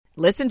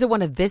Listen to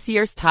one of this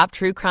year's top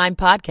true crime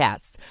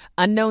podcasts.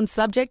 Unknown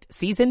Subject,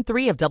 Season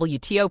 3 of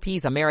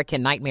WTOP's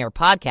American Nightmare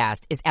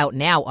podcast is out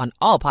now on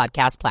all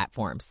podcast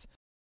platforms.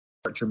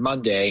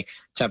 Monday,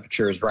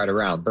 temperature is right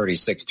around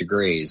 36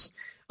 degrees.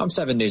 I'm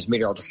 7 News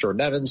meteorologist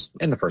Jordan Evans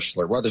in the First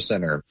Alert Weather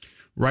Center.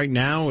 Right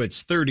now,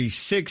 it's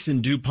 36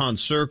 in DuPont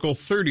Circle,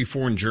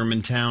 34 in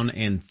Germantown,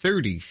 and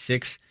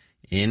 36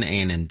 in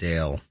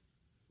Annandale.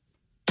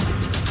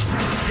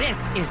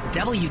 This is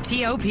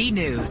WTOP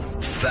News.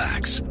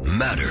 Facts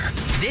matter.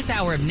 This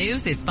hour of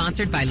news is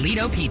sponsored by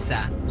Lido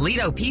Pizza.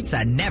 Lido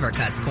Pizza never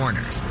cuts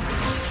corners.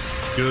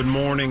 Good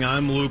morning.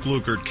 I'm Luke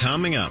Lukert.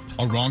 Coming up,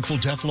 a wrongful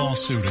death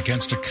lawsuit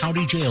against a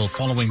county jail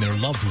following their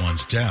loved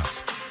one's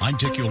death. I'm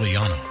Dick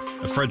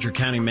Iuliano. A Frederick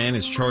County man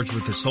is charged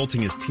with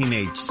assaulting his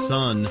teenage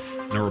son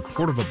in a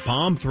report of a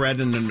bomb threat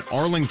in an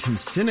Arlington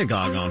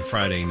synagogue on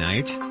Friday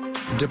night.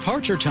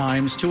 Departure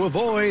times to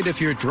avoid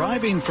if you're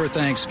driving for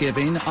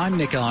Thanksgiving. I'm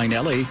Nick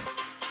Einelli.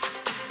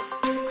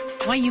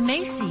 Why you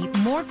may see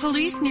more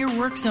police near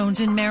work zones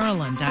in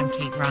Maryland. I'm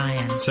Kate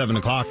Ryan. 7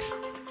 o'clock.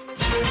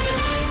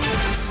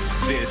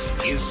 This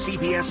is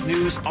CBS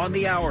News on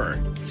the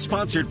Hour,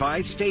 sponsored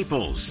by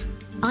Staples.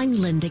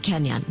 I'm Linda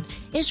Kenyon.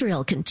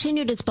 Israel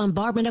continued its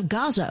bombardment of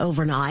Gaza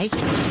overnight.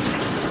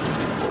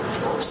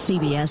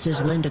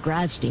 CBS's Linda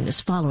Gradstein is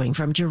following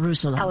from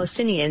Jerusalem.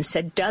 Palestinians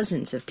said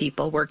dozens of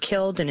people were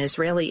killed in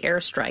Israeli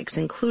airstrikes,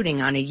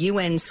 including on a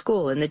UN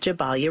school in the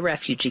Jabalia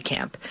refugee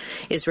camp.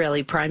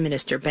 Israeli Prime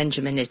Minister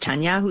Benjamin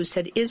Netanyahu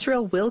said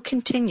Israel will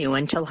continue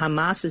until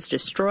Hamas is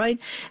destroyed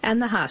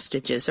and the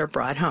hostages are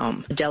brought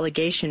home. A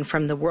delegation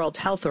from the World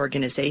Health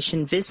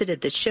Organization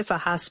visited the Shifa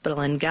hospital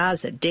in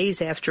Gaza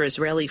days after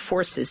Israeli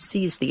forces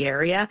seized the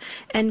area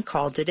and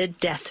called it a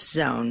death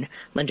zone.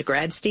 Linda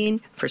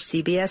Gradstein for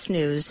CBS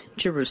News,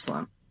 Jerusalem.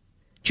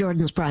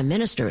 Jordan's prime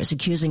minister is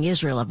accusing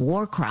Israel of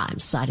war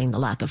crimes, citing the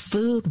lack of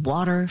food,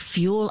 water,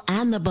 fuel,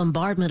 and the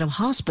bombardment of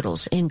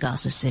hospitals in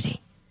Gaza City.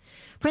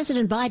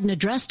 President Biden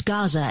addressed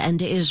Gaza and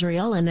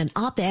Israel in an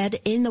op-ed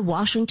in the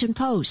Washington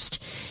Post.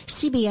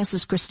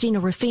 CBS's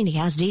Christina Ruffini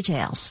has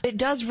details. It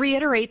does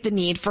reiterate the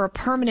need for a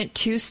permanent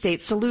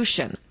two-state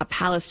solution, a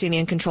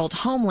Palestinian-controlled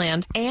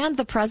homeland, and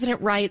the president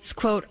writes,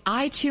 quote,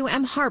 I too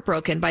am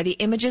heartbroken by the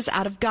images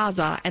out of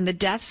Gaza and the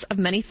deaths of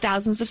many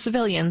thousands of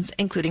civilians,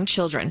 including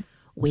children.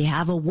 We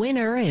have a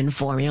winner in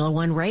Formula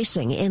One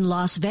racing in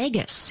Las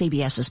Vegas.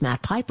 CBS's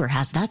Matt Piper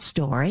has that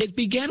story. It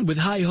began with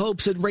high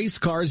hopes at race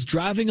cars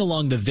driving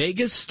along the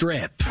Vegas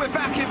Strip. We're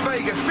back in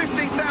Vegas,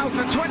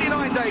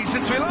 15,029 days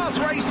since we last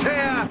raced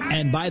here.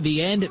 And by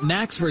the end,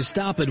 Max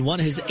Verstappen won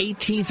his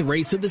 18th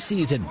race of the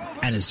season.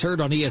 And as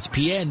heard on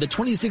ESPN, the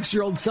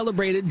 26-year-old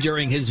celebrated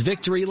during his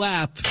victory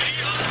lap.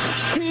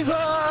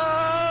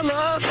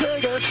 Las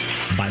Vegas.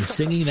 By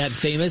singing that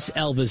famous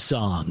Elvis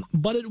song.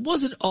 But it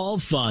wasn't all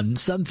fun.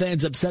 Some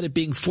fans upset at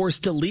being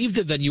forced to leave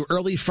the venue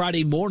early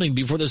Friday morning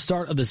before the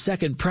start of the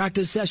second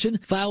practice session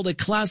filed a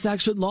class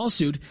action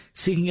lawsuit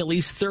seeking at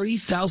least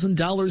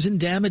 $30,000 in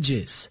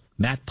damages.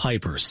 Matt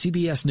Piper,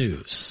 CBS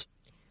News.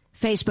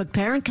 Facebook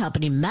parent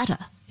company Meta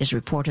is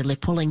reportedly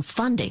pulling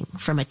funding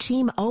from a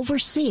team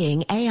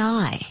overseeing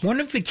AI. One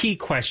of the key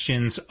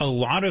questions a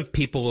lot of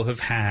people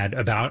have had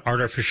about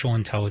artificial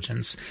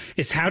intelligence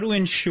is how to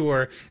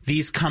ensure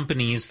these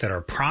companies that are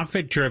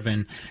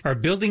profit-driven are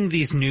building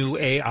these new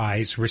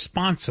AIs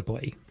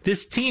responsibly.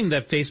 This team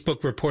that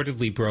Facebook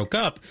reportedly broke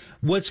up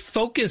was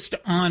focused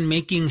on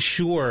making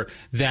sure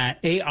that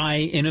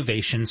AI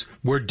innovations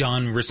were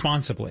done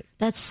responsibly.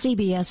 That's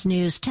CBS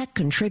News tech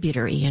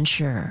contributor Ian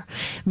Scher.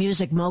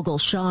 Music mogul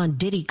Sean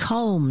Diddy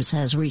Combs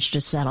has reached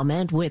a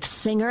settlement with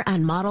singer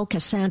and model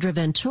Cassandra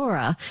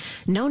Ventura,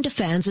 known to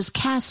fans as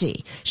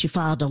Cassie. She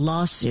filed a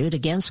lawsuit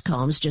against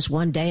Combs just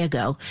one day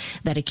ago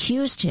that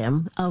accused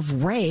him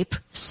of rape,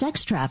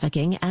 sex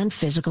trafficking, and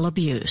physical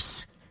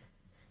abuse.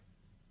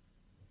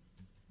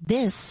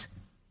 This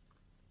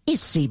is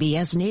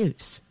CBS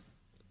News.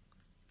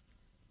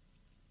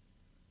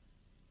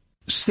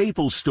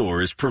 Staples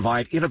stores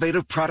provide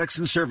innovative products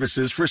and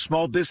services for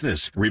small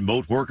business,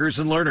 remote workers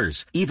and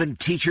learners, even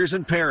teachers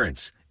and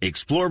parents.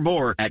 Explore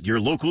more at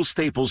your local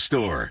Staples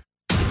store.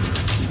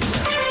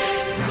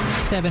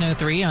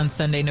 7:03 on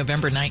Sunday,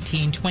 November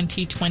 19,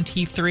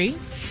 2023.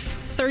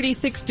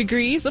 36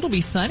 degrees. It'll be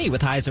sunny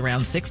with highs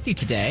around 60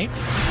 today.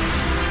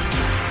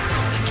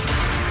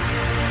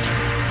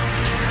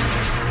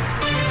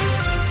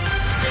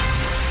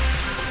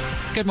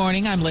 Good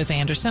morning. I'm Liz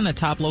Anderson. The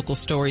top local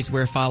stories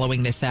we're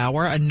following this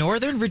hour. A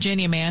Northern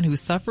Virginia man who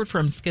suffered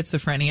from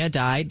schizophrenia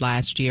died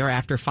last year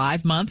after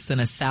 5 months in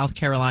a South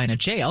Carolina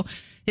jail.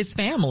 His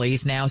family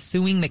is now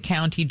suing the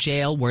county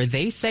jail where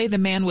they say the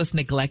man was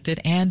neglected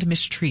and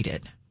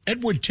mistreated.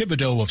 Edward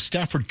Thibodeau of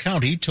Stafford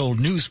County told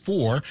News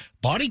 4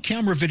 body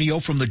camera video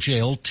from the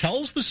jail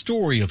tells the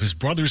story of his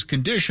brother's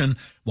condition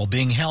while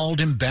being held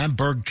in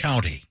Bamberg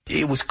County.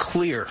 It was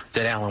clear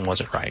that Alan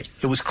wasn't right.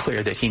 It was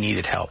clear that he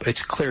needed help.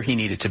 It's clear he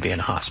needed to be in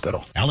a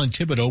hospital. Alan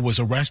Thibodeau was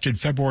arrested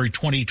February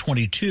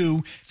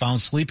 2022,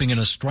 found sleeping in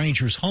a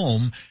stranger's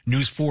home.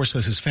 News 4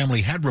 says his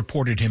family had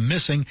reported him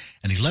missing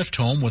and he left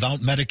home without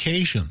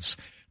medications.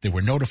 They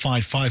were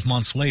notified 5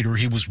 months later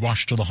he was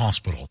rushed to the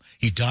hospital.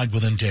 He died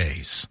within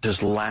days.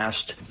 His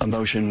last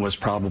emotion was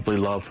probably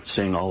love,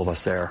 seeing all of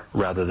us there,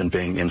 rather than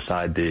being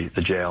inside the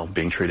jail,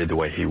 being treated the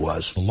way he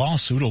was. The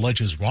lawsuit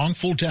alleges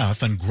wrongful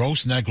death and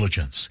gross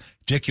negligence.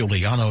 Dick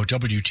Iuliano,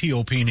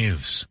 WTOP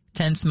News.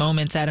 Tense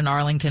moments at an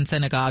Arlington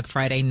synagogue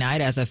Friday night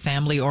as a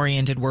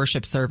family-oriented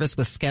worship service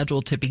was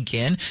scheduled to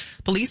begin.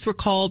 Police were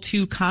called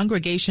to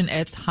Congregation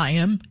Etz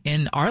Chaim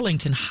in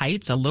Arlington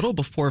Heights a little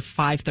before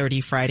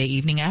 5:30 Friday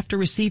evening after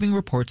receiving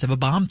reports of a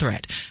bomb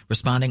threat.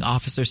 Responding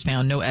officers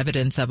found no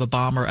evidence of a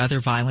bomb or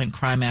other violent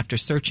crime after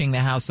searching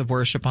the house of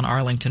worship on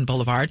Arlington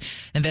Boulevard.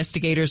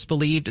 Investigators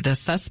believed the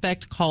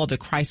suspect called a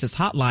crisis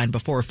hotline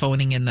before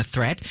phoning in the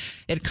threat.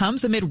 It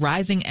comes amid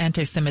rising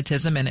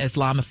anti-Semitism and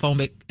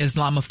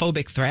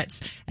Islamophobic threats.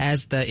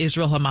 As the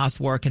Israel-Hamas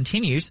war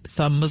continues,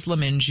 some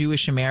Muslim and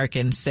Jewish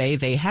Americans say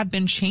they have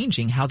been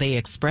changing how they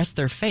express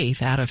their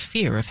faith out of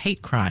fear of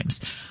hate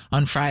crimes.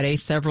 On Friday,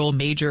 several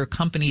major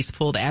companies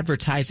pulled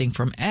advertising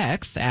from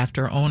X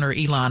after owner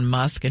Elon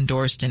Musk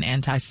endorsed an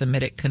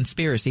anti-Semitic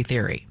conspiracy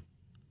theory.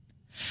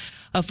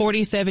 A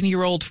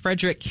 47-year-old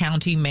Frederick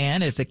County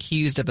man is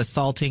accused of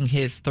assaulting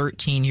his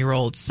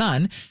 13-year-old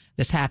son.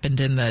 This happened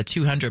in the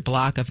 200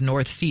 block of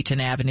North Seaton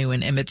Avenue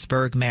in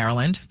Emmitsburg,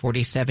 Maryland.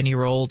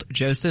 47-year-old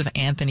Joseph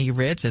Anthony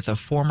Ritz is a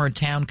former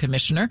town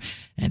commissioner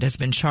and has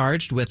been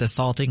charged with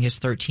assaulting his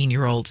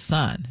 13-year-old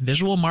son.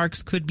 Visual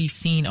marks could be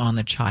seen on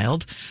the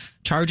child.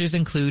 Charges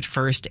include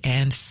first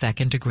and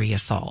second-degree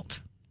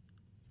assault.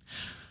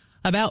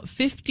 About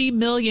 50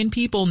 million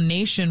people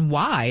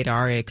nationwide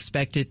are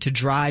expected to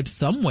drive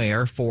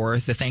somewhere for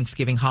the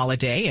Thanksgiving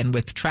holiday, and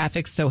with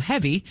traffic so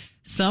heavy,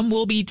 some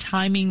will be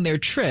timing their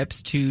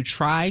trips to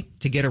try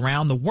to get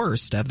around the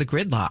worst of the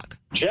gridlock.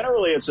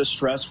 Generally, it's a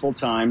stressful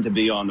time to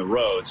be on the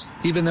roads.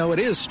 Even though it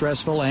is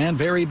stressful and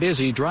very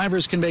busy,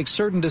 drivers can make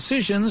certain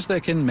decisions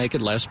that can make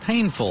it less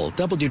painful.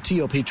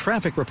 WTOP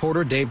traffic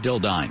reporter Dave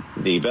Dildine.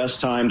 The best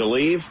time to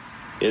leave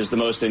is the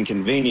most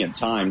inconvenient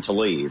time to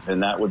leave,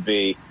 and that would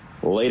be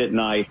late at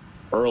night,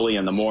 early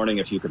in the morning,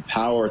 if you could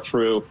power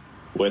through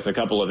with a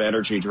couple of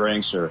energy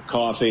drinks or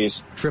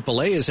coffees.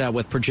 AAA is out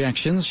with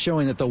projections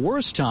showing that the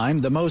worst time,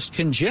 the most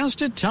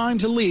congested time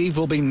to leave,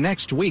 will be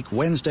next week,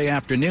 Wednesday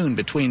afternoon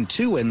between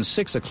 2 and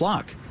 6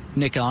 o'clock.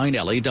 Nick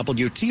Einelli,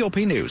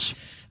 WTOP News.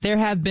 There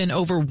have been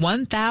over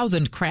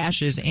 1,000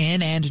 crashes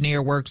in and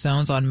near work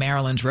zones on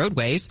Maryland's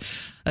roadways.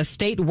 A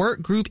state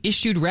work group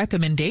issued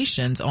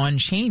recommendations on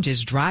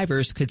changes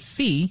drivers could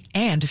see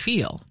and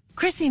feel.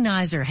 Chrissy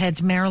Nizer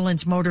heads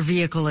Maryland's Motor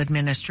Vehicle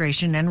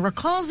Administration and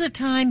recalls a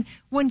time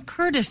when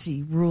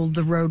courtesy ruled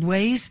the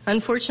roadways.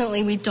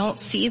 Unfortunately, we don't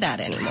see that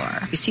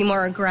anymore. We see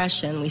more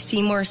aggression. We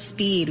see more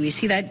speed. We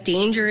see that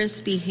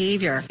dangerous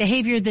behavior.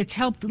 Behavior that's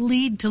helped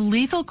lead to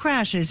lethal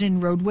crashes in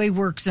roadway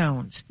work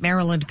zones.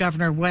 Maryland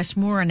Governor Wes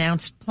Moore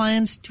announced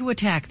plans to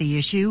attack the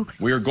issue.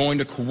 We are going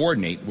to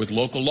coordinate with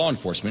local law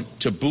enforcement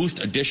to boost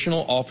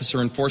additional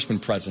officer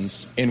enforcement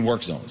presence in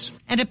work zones.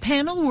 And a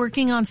panel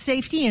working on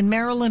safety in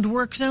Maryland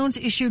work zones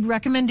issued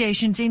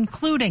recommendations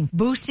including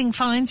boosting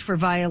fines for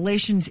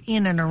violations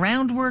in and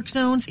around work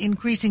zones,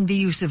 increasing the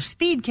use of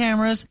speed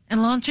cameras,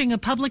 and launching a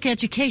public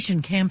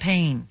education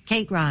campaign.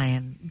 Kate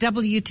Ryan,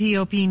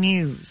 WTOP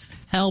News.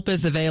 Help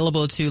is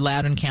available to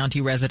Loudoun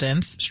County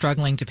residents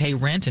struggling to pay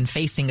rent and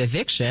facing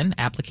eviction.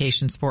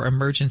 Applications for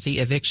emergency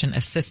eviction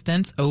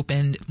assistance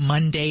opened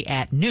Monday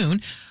at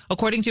noon.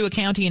 According to a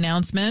county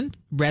announcement,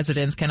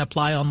 residents can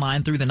apply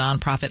online through the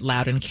nonprofit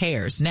Loudoun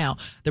Cares. Now,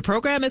 the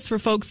program is for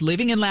folks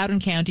living in Loudoun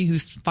County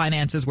whose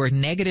finances were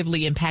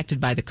negatively impacted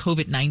by the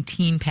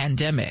COVID-19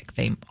 pandemic.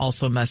 They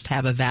also must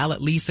have a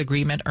valid lease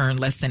agreement, earn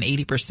less than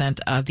 80%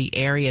 of the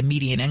area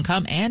median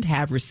income, and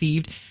have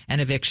received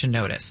an eviction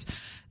notice.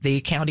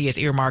 The county has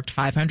earmarked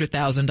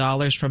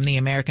 $500,000 from the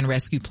American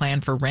Rescue Plan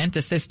for rent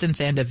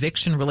assistance and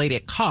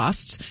eviction-related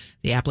costs.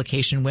 The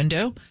application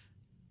window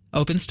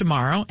opens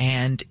tomorrow,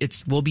 and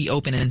it will be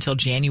open until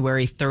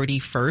January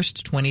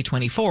 31st,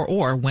 2024,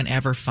 or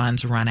whenever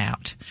funds run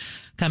out.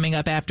 Coming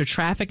up after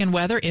traffic and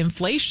weather,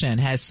 inflation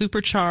has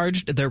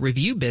supercharged the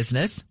review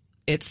business.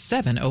 It's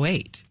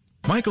 7:08.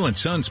 Michael &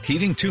 Son's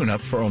heating tune-up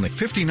for only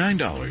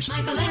 $59.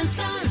 Michael &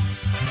 Son.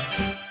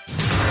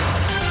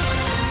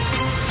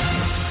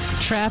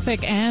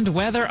 Traffic and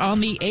weather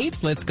on the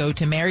 8th. Let's go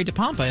to Mary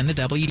DePompa in the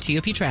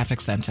WTOP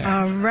Traffic Center.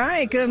 All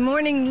right. Good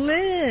morning,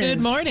 Liz.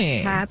 Good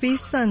morning. Happy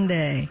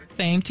Sunday.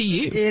 Same to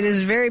you. It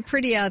is very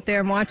pretty out there.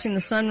 I'm watching the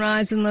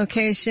sunrise in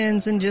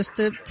locations, and just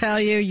to tell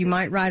you, you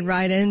might ride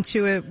right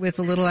into it with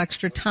a little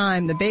extra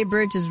time. The Bay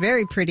Bridge is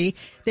very pretty.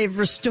 They've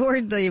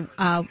restored the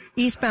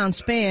eastbound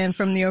span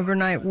from the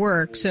overnight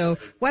work, so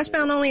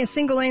westbound only a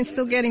single lane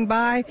still getting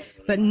by,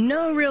 but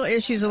no real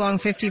issues along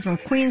 50 from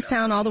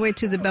Queenstown all the way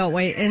to the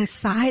Beltway,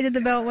 inside of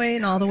the Beltway,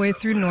 and all the way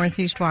through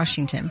Northeast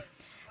Washington.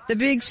 The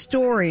big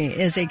story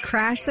is a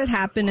crash that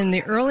happened in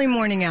the early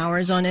morning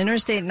hours on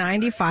Interstate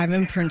 95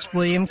 in Prince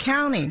William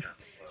County.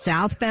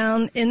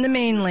 Southbound in the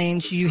main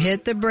lanes, you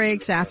hit the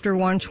brakes after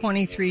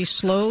 123,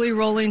 slowly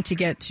rolling to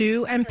get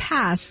to and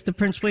past the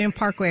Prince William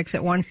Parkway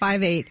exit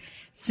 158.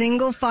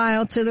 single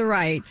file to the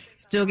right.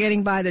 Still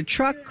getting by the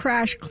truck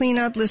crash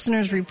cleanup.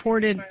 Listeners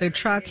reported the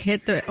truck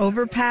hit the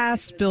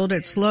overpass, spilled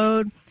its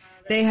load.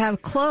 They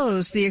have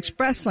closed the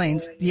express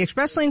lanes. The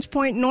express lanes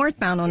point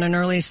northbound on an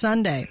early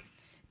Sunday.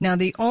 Now,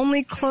 the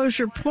only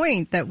closure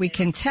point that we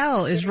can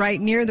tell is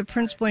right near the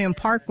Prince William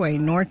Parkway.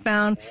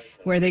 Northbound,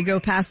 where they go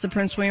past the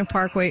Prince William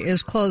Parkway,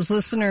 is closed.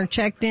 Listener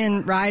checked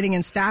in riding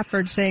in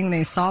Stafford saying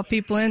they saw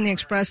people in the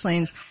express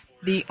lanes.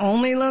 The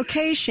only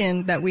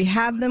location that we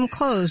have them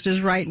closed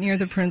is right near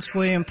the Prince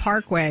William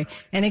Parkway.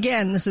 And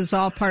again, this is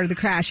all part of the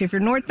crash. If you're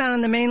northbound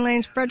in the main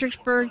lanes,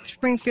 Fredericksburg,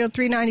 Springfield,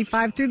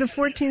 395 through the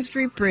 14th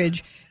Street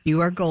Bridge,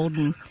 you are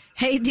golden.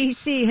 Hey,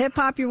 DC,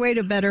 hip-hop your way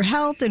to better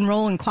health.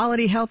 Enroll in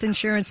quality health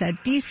insurance at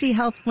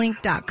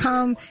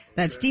dchealthlink.com.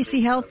 That's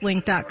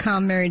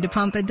dchealthlink.com. Mary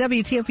DePompa,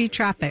 WTOP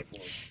Traffic.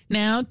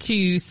 Now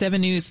to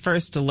 7 News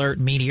First Alert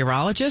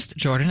meteorologist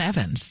Jordan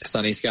Evans.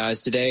 Sunny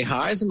skies today,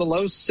 highs in the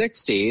low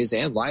 60s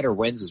and lighter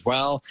winds as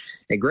well.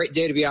 A great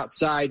day to be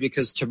outside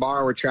because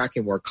tomorrow we're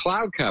tracking more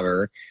cloud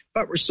cover,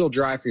 but we're still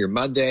dry for your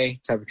Monday.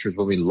 Temperatures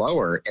will be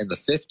lower in the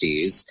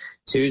 50s.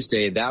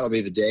 Tuesday, that'll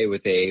be the day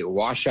with a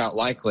washout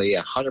likely,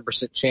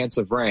 100% chance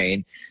of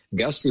rain.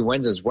 Gusty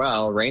wind as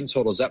well. Rain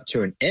totals up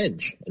to an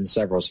inch in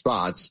several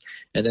spots.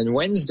 And then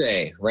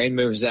Wednesday, rain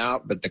moves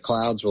out, but the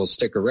clouds will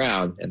stick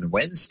around and the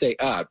winds stay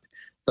up.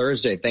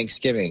 Thursday,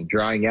 Thanksgiving,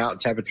 drying out,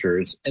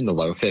 temperatures in the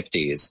low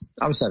 50s.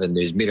 I'm 7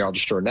 News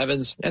meteorologist Jordan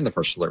Evans and the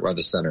First Alert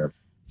Weather Center.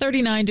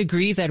 39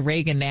 degrees at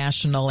Reagan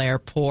National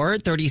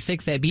Airport,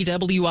 36 at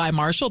BWI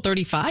Marshall,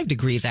 35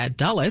 degrees at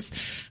Dulles.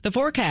 The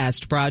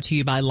forecast brought to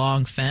you by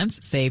Long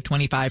Fence. Save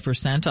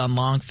 25% on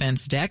Long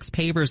Fence decks,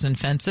 pavers, and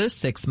fences.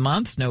 6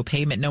 months, no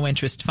payment, no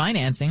interest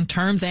financing.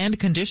 Terms and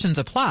conditions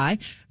apply.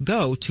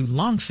 Go to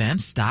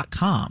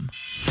longfence.com.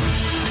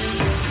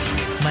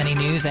 Money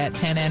news at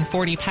 10 and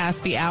 40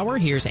 past the hour.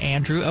 Here's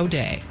Andrew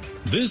O'Day.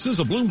 This is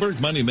a Bloomberg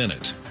Money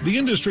Minute. The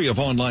industry of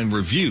online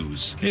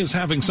reviews is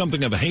having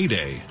something of a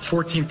heyday.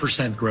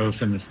 14%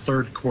 growth in the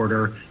third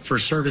quarter. For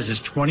services,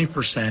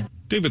 20%.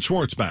 David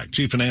Schwartzbach,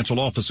 Chief Financial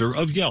Officer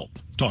of Yelp,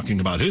 talking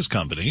about his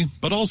company,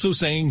 but also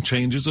saying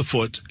change is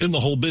afoot in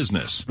the whole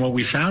business. What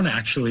we found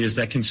actually is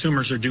that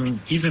consumers are doing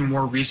even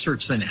more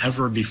research than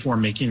ever before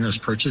making those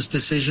purchase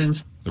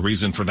decisions. The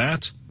reason for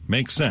that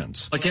makes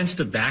sense. Against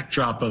a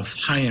backdrop of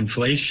high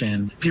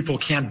inflation, people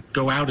can't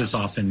go out as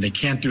often. They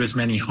can't do as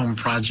many home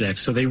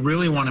projects. So they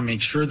really want to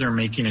make sure they're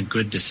making a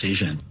good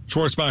decision.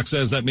 Schwartzbach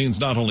says that means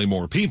not only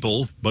more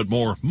people, but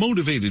more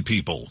motivated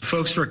people.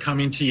 Folks who are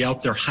coming to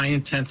Yelp, they're high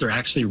intent. They're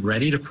actually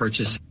ready to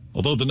purchase.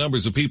 Although the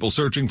numbers of people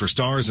searching for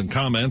stars and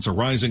comments are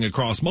rising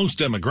across most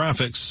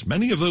demographics,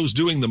 many of those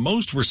doing the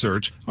most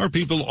research are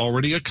people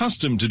already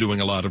accustomed to doing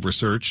a lot of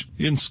research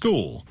in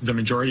school. The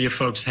majority of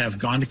folks have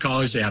gone to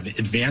college, they have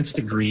advanced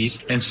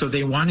degrees, and so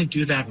they want to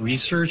do that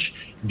research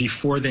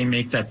before they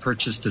make that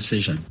purchase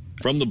decision.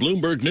 From the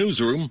Bloomberg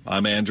Newsroom,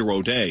 I'm Andrew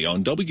O'Day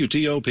on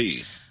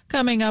WTOP.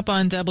 Coming up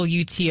on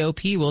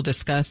WTOP, we'll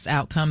discuss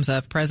outcomes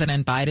of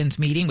President Biden's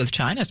meeting with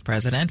China's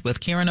president with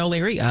Kieran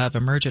O'Leary of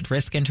Emergent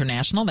Risk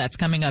International. That's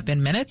coming up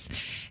in minutes.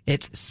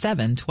 It's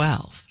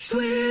 7:12.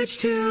 Switch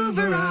to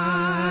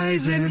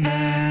Verizon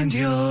and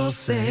you'll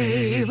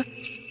save.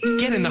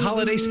 Get in the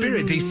holiday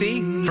spirit,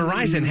 DC.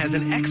 Verizon has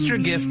an extra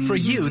gift for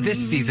you this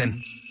season.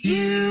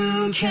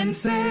 You can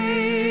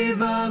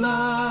save a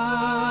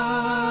lot.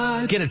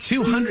 Get a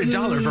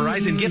 $200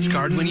 Verizon gift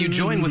card when you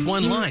join with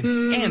one line.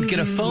 And get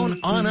a phone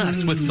on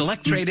us with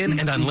Select Trade-In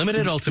and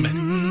Unlimited Ultimate.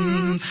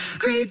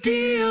 Great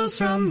deals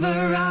from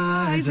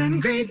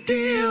Verizon. Great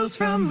deals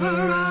from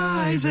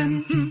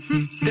Verizon.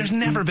 There's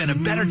never been a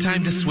better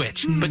time to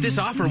switch, but this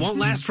offer won't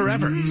last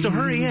forever, so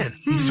hurry in.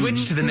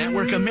 Switch to the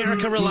network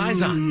America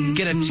relies on.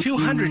 Get a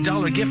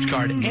 $200 gift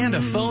card and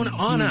a phone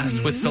on us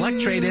with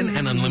Select Trade-In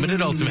and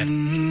Unlimited Ultimate.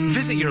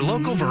 Visit your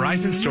local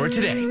Verizon store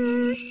today.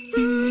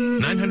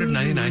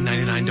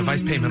 $999.99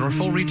 device payment or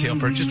full retail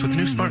purchase with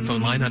new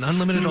smartphone line on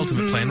Unlimited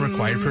Ultimate plan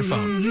required per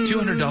phone.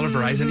 $200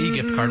 Verizon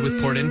e-gift card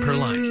with port in per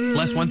line.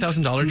 Less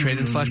 $1,000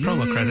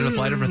 trade-in/promo credit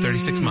applied over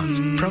 36 months.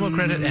 Promo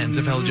credit ends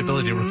if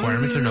eligibility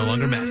requirements are no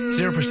longer met.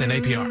 0%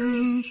 APR.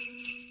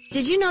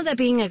 Did you know that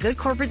being a good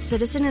corporate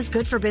citizen is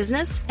good for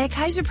business? At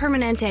Kaiser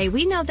Permanente,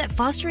 we know that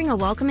fostering a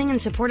welcoming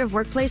and supportive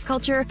workplace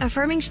culture,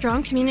 affirming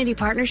strong community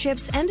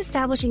partnerships, and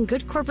establishing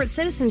good corporate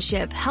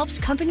citizenship helps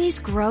companies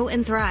grow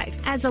and thrive.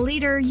 As a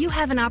leader, you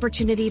have an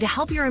opportunity to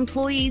help your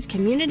employees,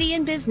 community,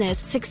 and business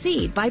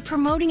succeed by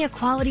promoting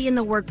equality in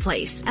the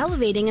workplace,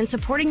 elevating and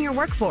supporting your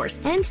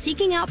workforce, and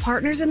seeking out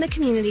partners in the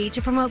community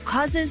to promote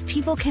causes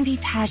people can be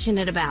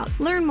passionate about.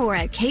 Learn more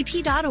at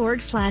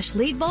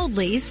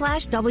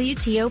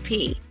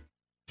kp.org/leadboldly/WTOP.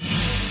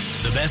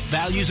 The best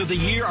values of the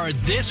year are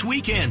this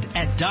weekend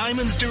at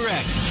Diamonds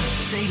Direct.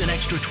 Save an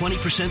extra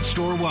 20%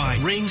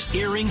 store-wide. Rings,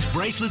 earrings,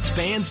 bracelets,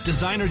 bands,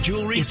 designer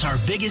jewelry. It's our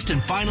biggest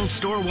and final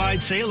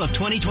store-wide sale of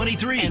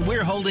 2023, and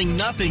we're holding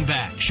nothing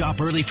back. Shop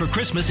early for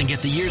Christmas and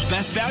get the year's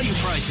best value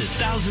prices.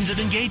 Thousands of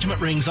engagement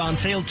rings on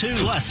sale too.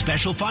 Plus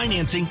special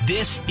financing.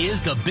 This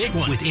is the big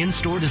one with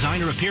in-store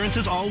designer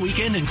appearances all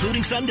weekend,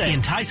 including Sunday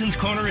in Tyson's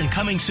Corner and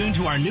coming soon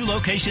to our new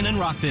location in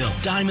Rockville.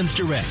 Diamonds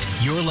Direct.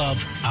 Your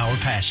love, our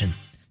passion.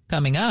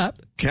 Coming up,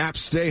 Caps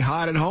stay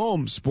hot at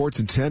home.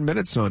 Sports in 10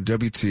 minutes on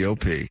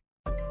WTOP.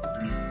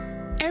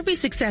 Every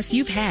success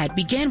you've had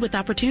began with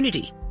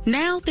opportunity.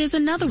 Now there's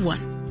another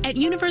one. At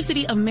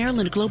University of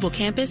Maryland Global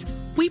Campus,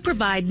 we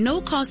provide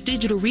no-cost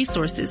digital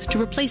resources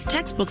to replace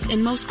textbooks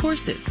in most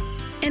courses.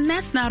 And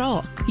that's not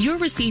all. You'll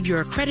receive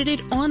your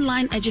accredited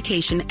online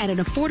education at an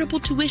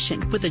affordable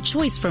tuition with a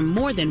choice from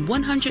more than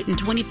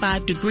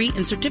 125 degree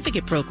and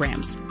certificate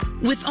programs.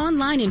 With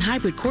online and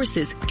hybrid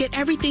courses, get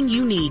everything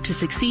you need to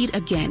succeed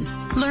again.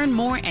 Learn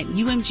more at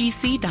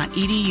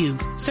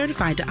umgc.edu.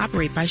 Certified to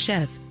operate by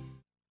Chev.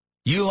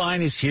 Uline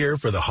is here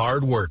for the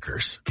hard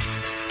workers.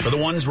 For the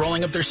ones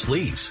rolling up their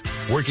sleeves,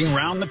 working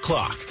round the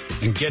clock,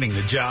 and getting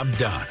the job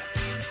done.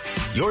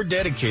 You're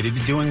dedicated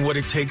to doing what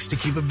it takes to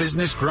keep a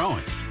business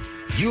growing.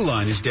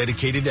 Uline is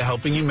dedicated to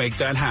helping you make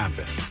that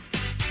happen.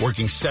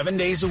 Working 7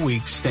 days a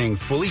week, staying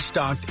fully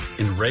stocked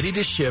and ready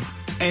to ship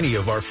any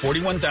of our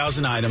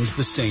 41,000 items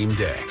the same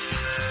day.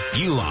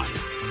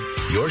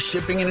 Uline, your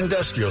shipping and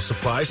industrial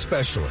supply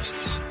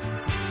specialists.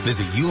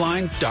 Visit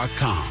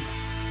uline.com.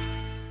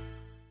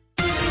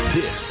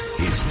 This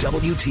is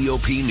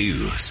WTOP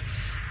News.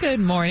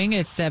 Good morning.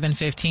 It's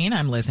 7:15.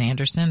 I'm Liz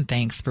Anderson.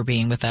 Thanks for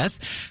being with us.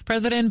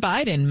 President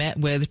Biden met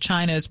with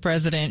China's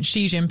President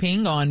Xi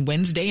Jinping on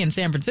Wednesday in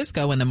San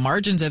Francisco in the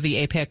margins of the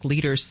APEC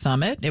Leaders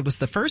Summit. It was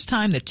the first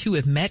time the two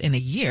have met in a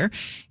year.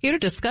 Here to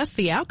discuss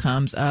the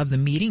outcomes of the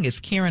meeting is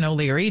Kieran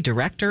O'Leary,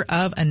 Director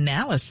of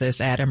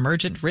Analysis at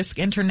Emergent Risk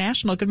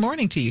International. Good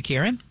morning to you,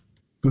 Kieran.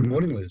 Good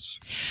morning, Liz.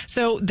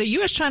 So the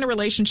U.S.-China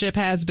relationship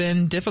has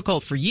been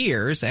difficult for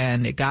years,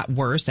 and it got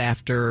worse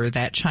after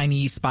that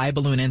Chinese spy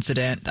balloon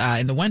incident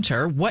in the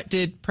winter. What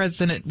did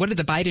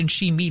the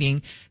Biden-Xi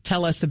meeting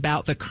tell us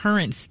about the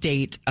current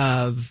state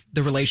of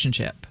the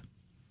relationship?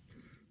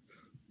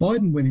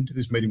 Biden went into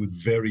this meeting with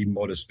very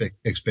modest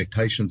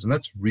expectations, and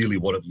that's really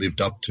what it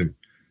lived up to.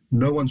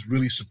 No one's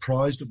really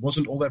surprised it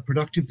wasn't all that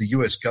productive. The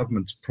U.S.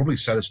 government's probably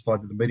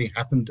satisfied that the meeting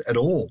happened at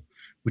all,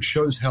 which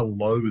shows how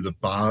low the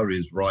bar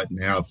is right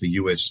now for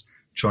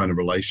U.S.-China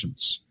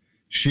relations.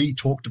 Xi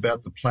talked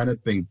about the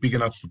planet being big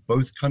enough for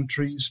both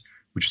countries,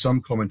 which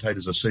some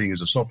commentators are seeing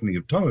as a softening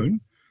of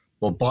tone,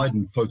 while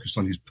Biden focused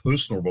on his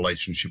personal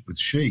relationship with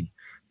Xi.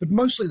 But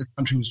mostly the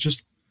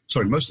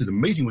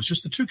meeting was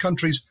just the two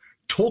countries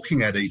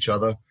talking at each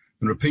other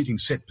and repeating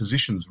set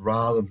positions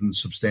rather than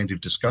substantive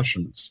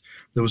discussions.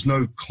 There was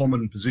no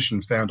common position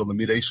found on the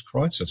Mideast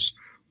crisis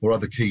or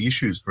other key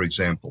issues, for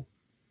example.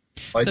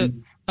 Go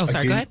ahead. I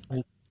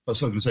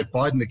was going to say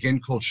Biden again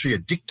called Xi a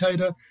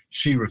dictator.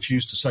 Xi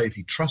refused to say if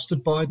he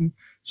trusted Biden.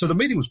 So the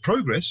meeting was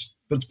progress,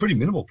 but it's pretty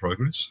minimal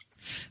progress.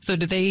 So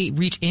did they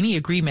reach any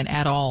agreement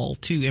at all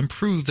to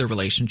improve the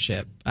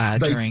relationship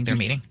during their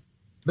meeting?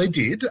 They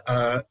did.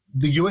 The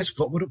US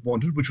got what it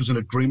wanted, which was an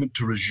agreement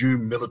to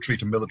resume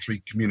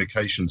military-to-military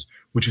communications,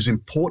 which is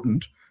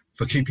important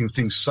for keeping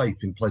things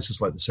safe in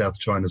places like the South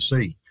China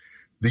Sea.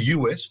 The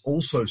US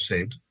also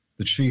said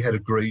that Xi had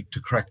agreed to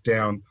crack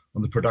down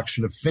on the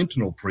production of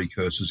fentanyl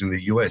precursors in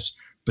the US,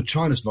 but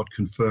China's not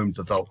confirmed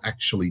that they'll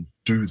actually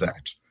do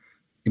that.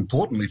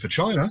 Importantly for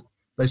China,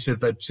 they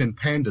said they'd send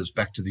pandas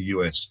back to the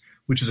US,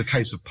 which is a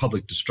case of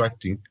public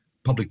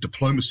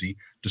diplomacy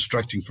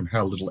distracting from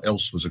how little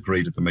else was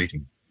agreed at the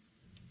meeting.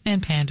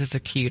 And pandas are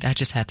cute. I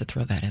just had to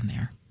throw that in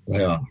there.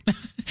 They are.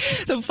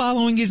 So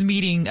following his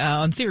meeting,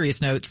 on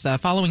serious notes,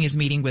 following his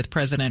meeting with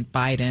President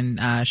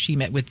Biden, Xi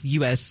met with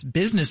U.S.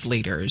 business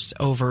leaders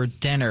over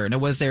dinner. Now,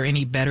 was there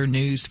any better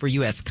news for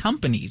U.S.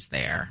 companies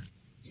there?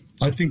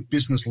 I think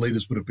business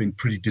leaders would have been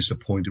pretty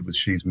disappointed with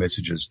Xi's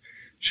messages.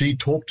 Xi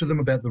talked to them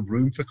about the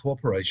room for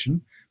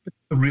cooperation, but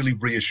really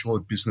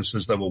reassured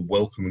businesses they were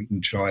welcome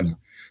in China.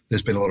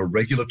 There's been a lot of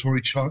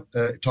regulatory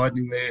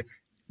tightening there,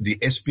 the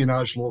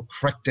espionage law,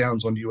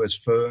 crackdowns on US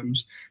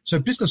firms. So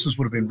businesses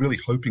would have been really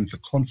hoping for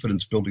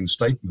confidence-building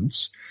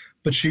statements,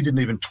 but Xi didn't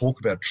even talk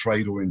about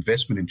trade or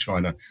investment in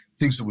China,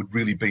 things that would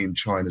really be in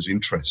China's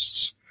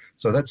interests.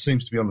 So that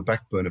seems to be on the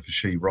back burner for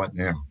Xi right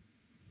now.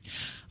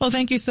 Well,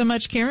 thank you so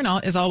much, Kieran.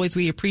 As always,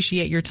 we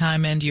appreciate your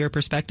time and your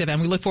perspective,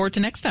 and we look forward to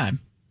next time.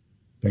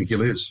 Thank you,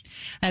 Liz.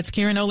 That's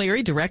Kieran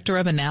O'Leary, Director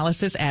of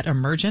Analysis at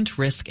Emergent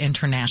Risk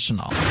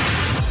International.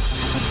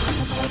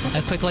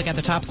 A quick look at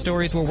the top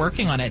stories we're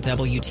working on at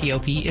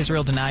WTOP.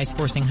 Israel denies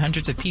forcing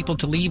hundreds of people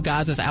to leave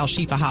Gaza's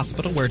Al-Shifa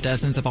hospital, where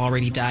dozens have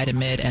already died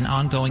amid an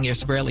ongoing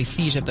Israeli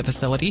siege of the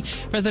facility.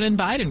 President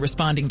Biden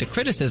responding to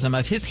criticism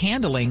of his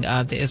handling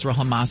of the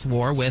Israel-Hamas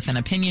war with an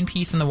opinion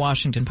piece in the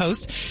Washington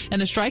Post.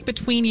 And the strike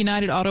between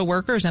United Auto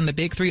Workers and the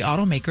big three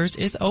automakers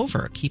is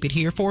over. Keep it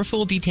here for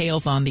full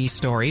details on these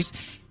stories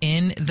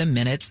in the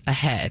minutes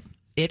ahead.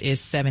 It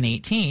is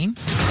 7:18.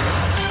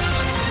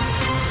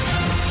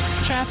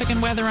 traffic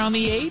and weather on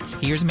the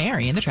 8s. Here's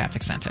Mary in the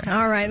traffic center.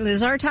 All right,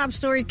 Liz, our top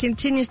story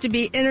continues to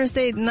be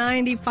Interstate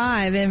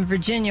 95 in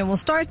Virginia. We'll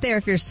start there.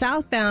 If you're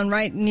southbound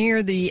right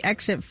near the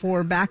exit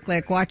for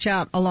Backlick, watch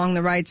out along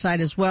the right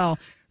side as well.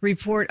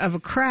 Report of a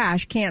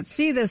crash. Can't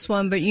see this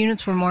one, but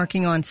units were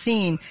marking on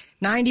scene.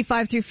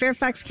 95 through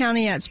Fairfax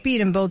County at speed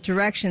in both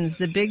directions.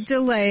 The big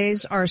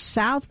delays are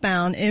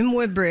southbound in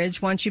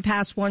Woodbridge once you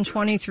pass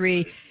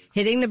 123,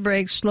 hitting the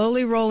brakes,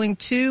 slowly rolling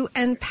to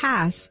and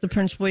past the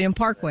Prince William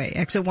Parkway.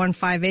 Exit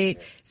 158,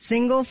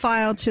 single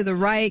file to the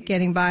right,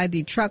 getting by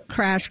the truck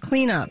crash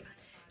cleanup.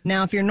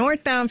 Now, if you're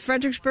northbound,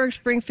 Fredericksburg,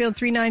 Springfield,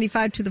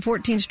 395 to the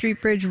 14th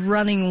Street Bridge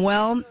running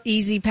well.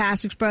 Easy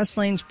Pass Express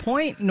lanes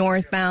point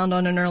northbound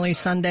on an early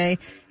Sunday.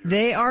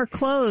 They are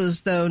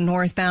closed, though,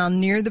 northbound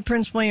near the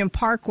Prince William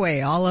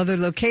Parkway. All other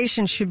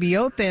locations should be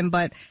open,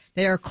 but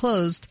they are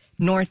closed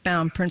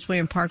northbound Prince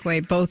William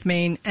Parkway. Both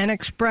main and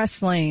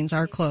express lanes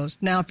are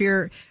closed. Now, if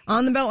you're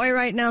on the Beltway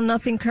right now,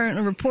 nothing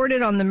currently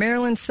reported. On the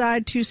Maryland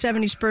side,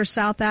 270 Spur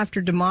South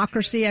after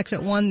Democracy,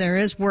 exit 1, there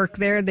is work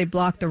there. They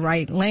blocked the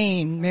right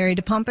lane. Mary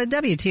DePompa,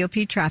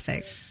 WTOP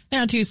Traffic.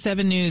 Now to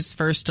 7 News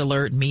First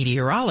Alert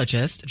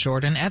meteorologist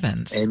Jordan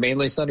Evans. A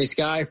mainly sunny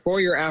sky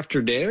for your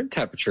afternoon.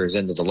 Temperatures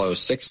into the low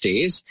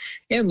 60s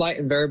and light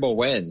and variable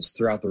winds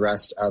throughout the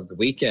rest of the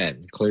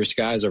weekend. Clear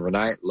skies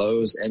overnight,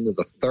 lows into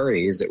the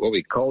 30s. It will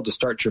be cold to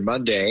start your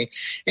Monday,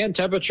 and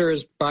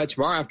temperatures by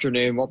tomorrow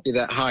afternoon won't be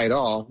that high at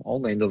all,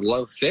 only into the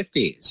low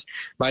 50s.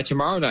 By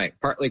tomorrow night,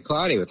 partly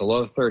cloudy with a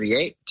low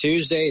 38.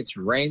 Tuesday, it's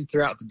rain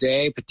throughout the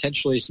day,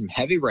 potentially some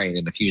heavy rain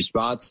in a few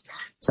spots.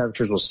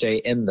 Temperatures will stay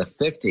in the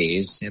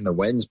 50s. And the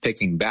winds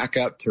picking back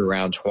up to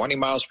around 20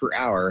 miles per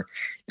hour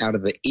out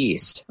of the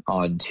east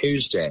on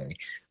Tuesday.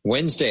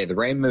 Wednesday, the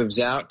rain moves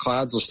out,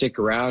 clouds will stick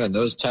around, and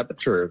those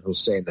temperatures will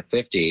stay in the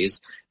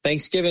 50s.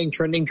 Thanksgiving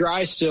trending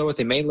dry still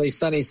with a mainly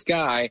sunny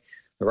sky.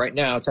 But right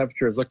now,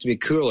 temperatures look to be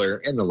cooler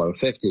in the low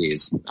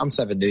 50s. I'm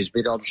 7 News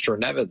meteorologist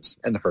Jordan Evans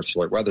in the First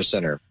Alert Weather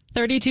Center.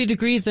 32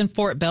 degrees in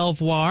Fort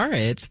Belvoir.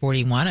 It's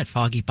 41 at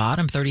Foggy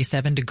Bottom,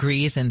 37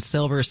 degrees in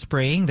Silver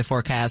Spring. The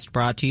forecast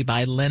brought to you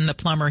by Lynn the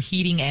Plumber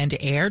Heating and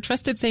Air.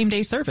 Trusted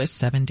same-day service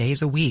 7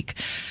 days a week.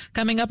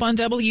 Coming up on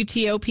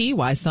WTOP,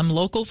 why some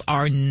locals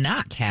are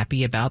not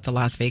happy about the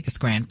Las Vegas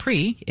Grand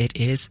Prix. It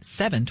is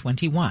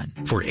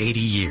 7:21. For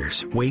 80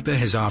 years, WAPA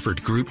has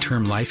offered group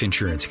term life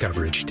insurance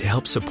coverage to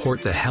help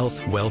support the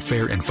health,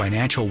 welfare, and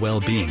financial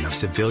well-being of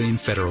civilian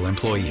federal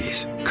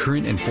employees.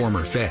 Current and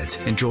former feds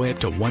enjoy up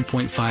to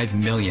 $1.5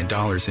 million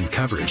in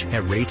coverage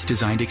at rates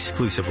designed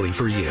exclusively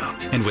for you.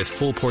 And with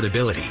full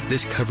portability,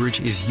 this coverage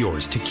is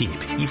yours to keep,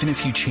 even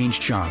if you change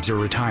jobs or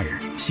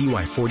retire. See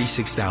why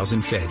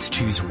 46,000 feds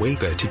choose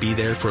WAPA to be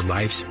there for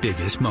life's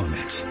biggest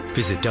moments.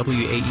 Visit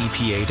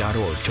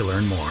WAEPA.org to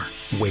learn more.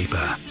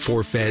 WAPA,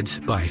 for feds,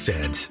 by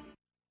feds.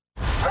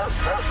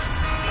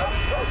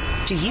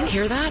 Do you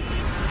hear that?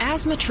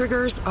 Asthma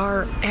triggers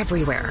are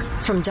everywhere,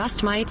 from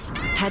dust mites,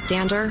 pet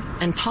dander,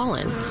 and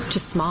pollen, to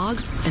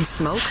smog and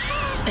smoke.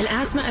 An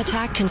asthma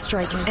attack can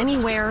strike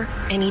anywhere,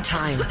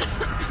 anytime.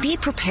 Be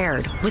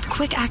prepared with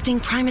quick-acting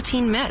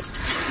Primatene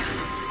Mist.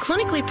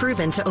 Clinically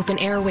proven to open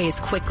airways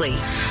quickly.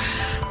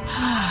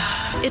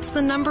 It's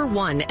the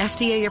 #1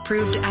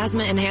 FDA-approved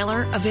asthma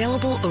inhaler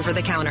available over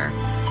the counter.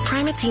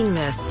 Primatene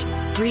Mist.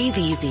 Breathe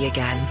easy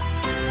again.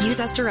 Use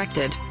as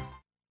directed.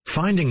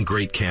 Finding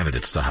great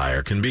candidates to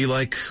hire can be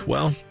like,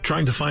 well,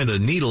 trying to find a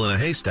needle in a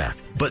haystack,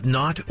 but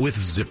not with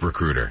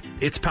ZipRecruiter.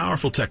 Its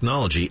powerful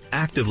technology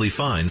actively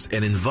finds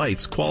and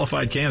invites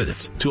qualified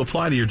candidates to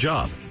apply to your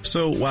job.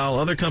 So while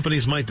other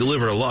companies might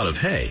deliver a lot of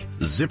hay,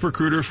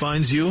 ZipRecruiter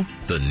finds you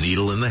the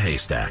needle in the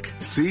haystack.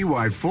 See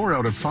why 4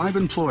 out of 5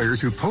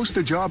 employers who post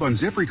a job on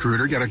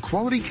ZipRecruiter get a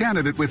quality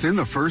candidate within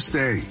the first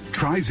day.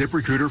 Try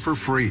ZipRecruiter for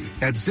free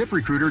at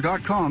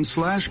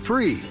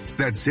ZipRecruiter.com/free.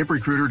 That's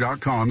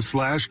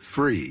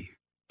ZipRecruiter.com/free.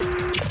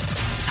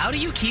 How do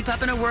you keep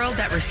up in a world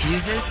that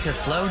refuses to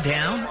slow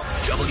down?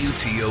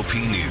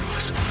 WTOP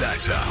News.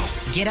 That's how.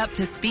 Get up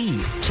to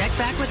speed. Check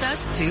back with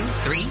us 2,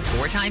 3,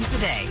 4 times a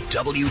day.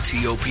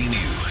 WTOP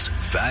News.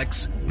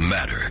 Facts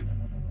matter.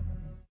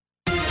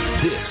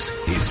 This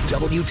is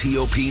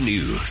WTOP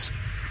News.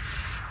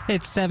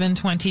 It's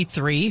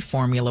 7:23.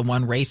 Formula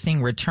One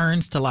racing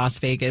returns to Las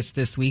Vegas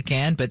this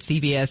weekend, but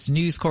CBS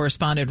News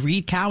correspondent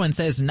Reed Cowan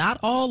says not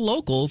all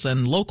locals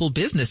and local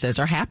businesses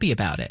are happy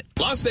about it.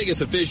 Las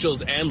Vegas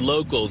officials and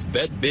locals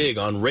bet big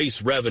on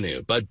race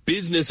revenue, but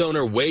business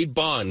owner Wade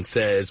Bond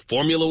says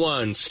Formula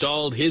One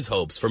stalled his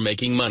hopes for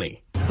making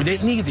money. We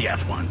didn't need the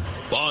F1.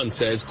 Bond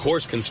says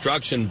course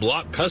construction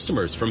blocked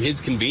customers from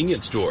his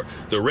convenience store.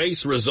 The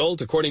race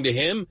result, according to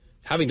him,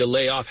 having to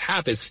lay off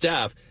half his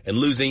staff and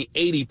losing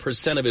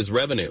 80% of his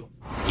revenue.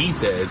 He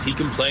says he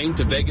complained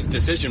to Vegas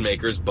decision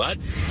makers, but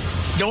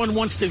no one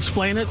wants to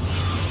explain it.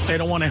 They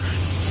don't want to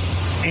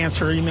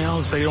answer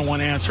emails. They don't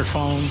want to answer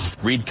phones.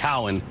 Reed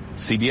Cowan,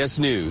 CBS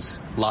News,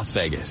 Las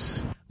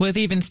Vegas. With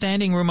even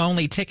standing room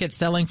only tickets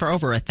selling for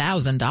over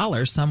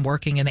 $1,000, some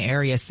working in the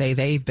area say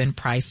they've been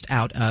priced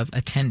out of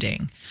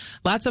attending.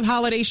 Lots of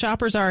holiday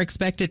shoppers are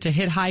expected to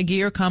hit high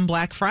gear come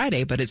Black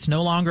Friday, but it's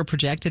no longer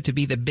projected to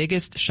be the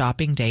biggest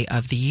shopping day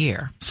of the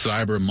year.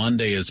 Cyber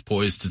Monday is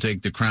poised to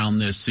take the crown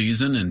this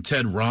season, and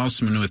Ted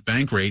Rossman with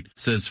Bankrate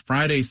says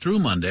Friday through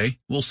Monday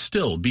will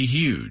still be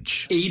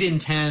huge. 8 in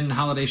 10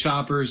 holiday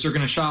shoppers are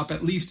going to shop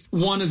at least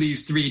one of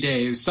these 3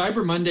 days.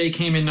 Cyber Monday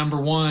came in number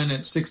 1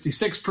 at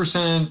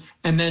 66%,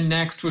 and then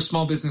next was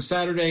Small Business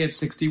Saturday at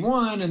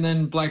 61%, and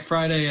then Black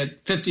Friday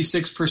at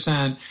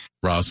 56%.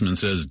 Rossman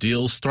says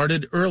deals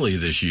started early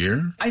this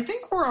year. I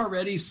think we're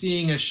already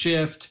seeing a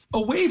shift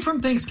away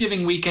from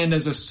Thanksgiving weekend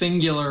as a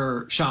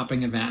singular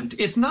shopping event.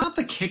 It's not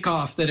the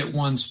kickoff that it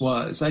once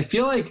was. I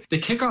feel like the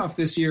kickoff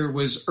this year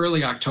was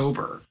early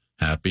October.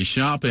 Happy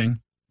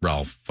shopping.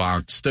 Ralph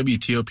Fox,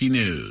 WTOP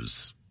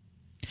News.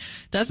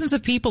 Dozens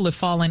of people have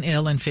fallen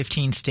ill in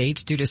 15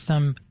 states due to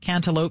some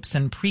cantaloupes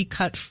and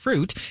pre-cut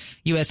fruit.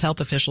 U.S.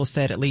 health officials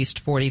said at least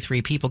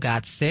 43 people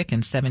got sick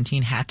and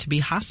 17 had to be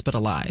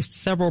hospitalized.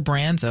 Several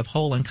brands of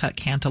whole and cut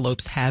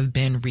cantaloupes have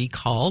been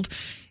recalled.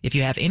 If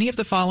you have any of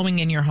the following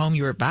in your home,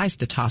 you're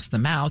advised to toss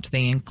them out.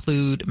 They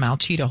include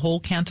Malchita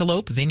whole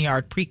cantaloupe,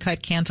 Vineyard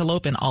pre-cut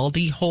cantaloupe, and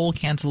Aldi whole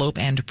cantaloupe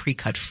and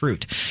pre-cut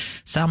fruit.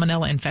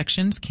 Salmonella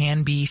infections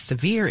can be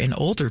severe in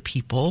older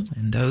people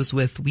and those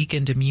with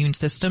weakened immune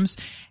systems,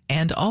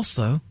 and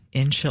also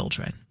in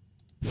children.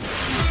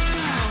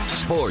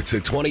 Sports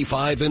at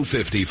 25 and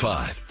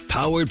 55.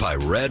 Powered by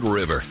Red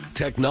River.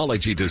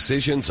 Technology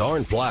decisions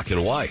aren't black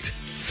and white.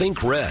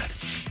 Think red.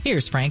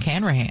 Here's Frank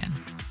Hanrahan.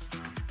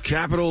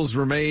 Capitals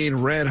remain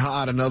red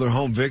hot. Another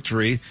home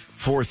victory,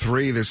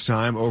 4-3 this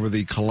time over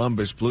the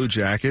Columbus Blue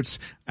Jackets.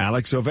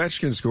 Alex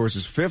Ovechkin scores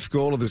his 5th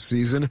goal of the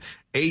season,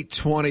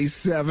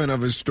 .827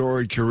 of his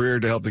storied career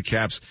to help the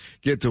Caps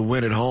get the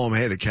win at home.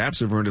 Hey, the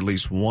Caps have earned at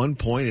least 1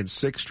 point in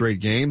 6 straight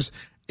games.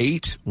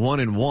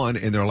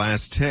 8-1-1 in their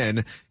last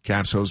 10.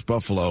 Caps host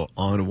Buffalo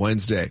on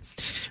Wednesday.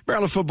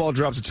 Maryland football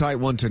drops a tight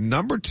one to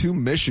number 2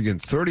 Michigan,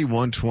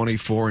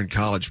 31-24 in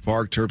College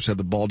Park. Terps had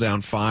the ball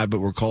down 5, but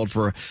were called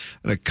for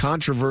a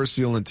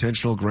controversial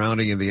intentional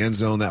grounding in the end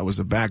zone. That was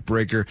a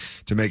backbreaker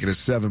to make it a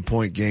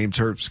 7-point game.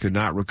 Terps could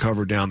not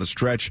recover down the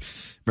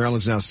stretch.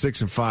 Maryland's now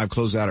 6-5,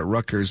 close out at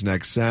Rutgers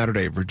next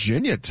Saturday.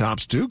 Virginia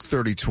tops Duke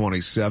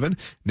 30-27.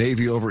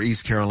 Navy over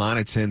East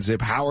Carolina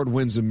 10-zip. Howard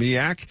wins the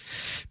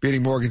MEAC,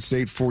 beating Morgan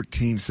State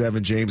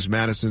 14-7. James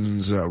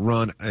Madison's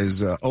run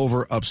is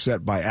over,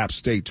 upset by App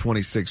State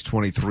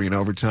 26-23 in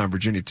overtime.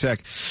 Virginia Tech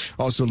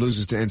also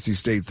loses to NC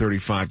State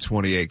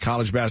 35-28.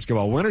 College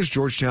basketball winners,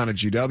 Georgetown and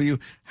GW.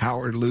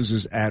 Howard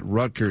loses at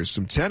Rutgers.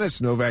 Some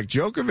tennis, Novak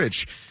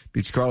Djokovic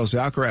beats Carlos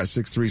Alcaraz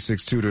 6-3,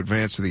 6-2 to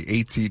advance to the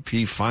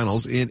ATP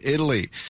Finals in Italy.